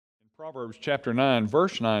Proverbs chapter 9,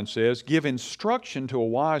 verse 9 says, "Give instruction to a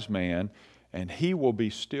wise man, and he will be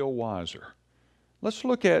still wiser." Let's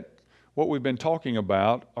look at what we've been talking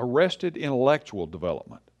about, arrested intellectual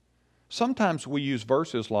development. Sometimes we use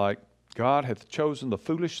verses like, "God hath chosen the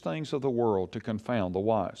foolish things of the world to confound the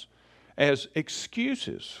wise," as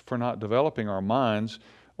excuses for not developing our minds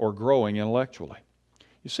or growing intellectually.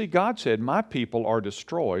 You see, God said, "My people are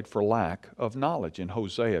destroyed for lack of knowledge," in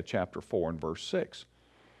Hosea chapter 4 and verse 6.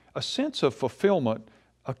 A sense of fulfillment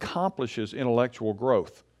accomplishes intellectual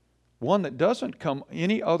growth, one that doesn't come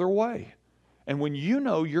any other way. And when you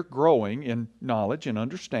know you're growing in knowledge and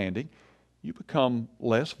understanding, you become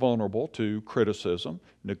less vulnerable to criticism,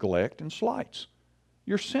 neglect, and slights.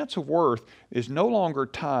 Your sense of worth is no longer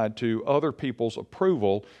tied to other people's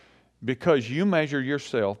approval because you measure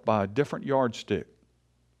yourself by a different yardstick,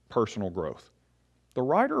 personal growth. The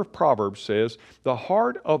writer of Proverbs says, "The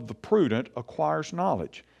heart of the prudent acquires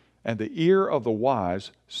knowledge, and the ear of the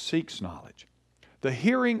wise seeks knowledge. The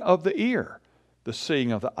hearing of the ear, the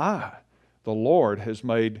seeing of the eye, the Lord has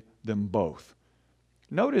made them both."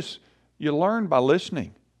 Notice you learn by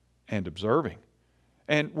listening and observing.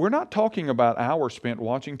 And we're not talking about hours spent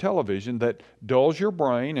watching television that dulls your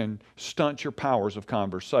brain and stunts your powers of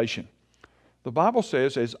conversation. The Bible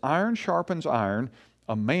says, "As iron sharpens iron,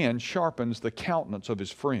 a man sharpens the countenance of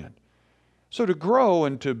his friend." So to grow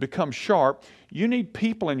and to become sharp, you need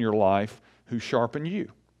people in your life who sharpen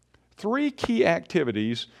you. Three key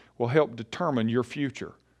activities will help determine your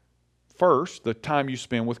future. First, the time you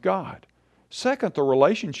spend with God. Second, the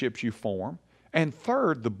relationships you form. And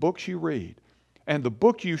third, the books you read. And the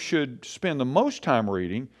book you should spend the most time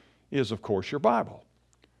reading is, of course, your Bible.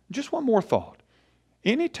 Just one more thought.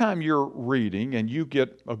 Anytime you're reading and you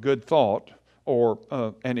get a good thought or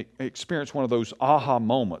and experience one of those aha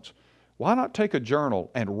moments, why not take a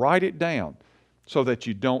journal and write it down so that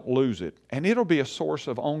you don't lose it? And it'll be a source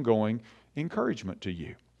of ongoing encouragement to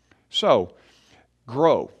you. So,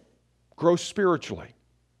 grow. Grow spiritually.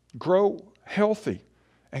 Grow healthy.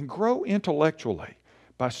 And grow intellectually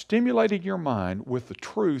by stimulating your mind with the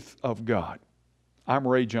truth of God. I'm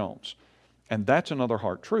Ray Jones, and that's another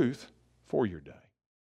Heart Truth for your day.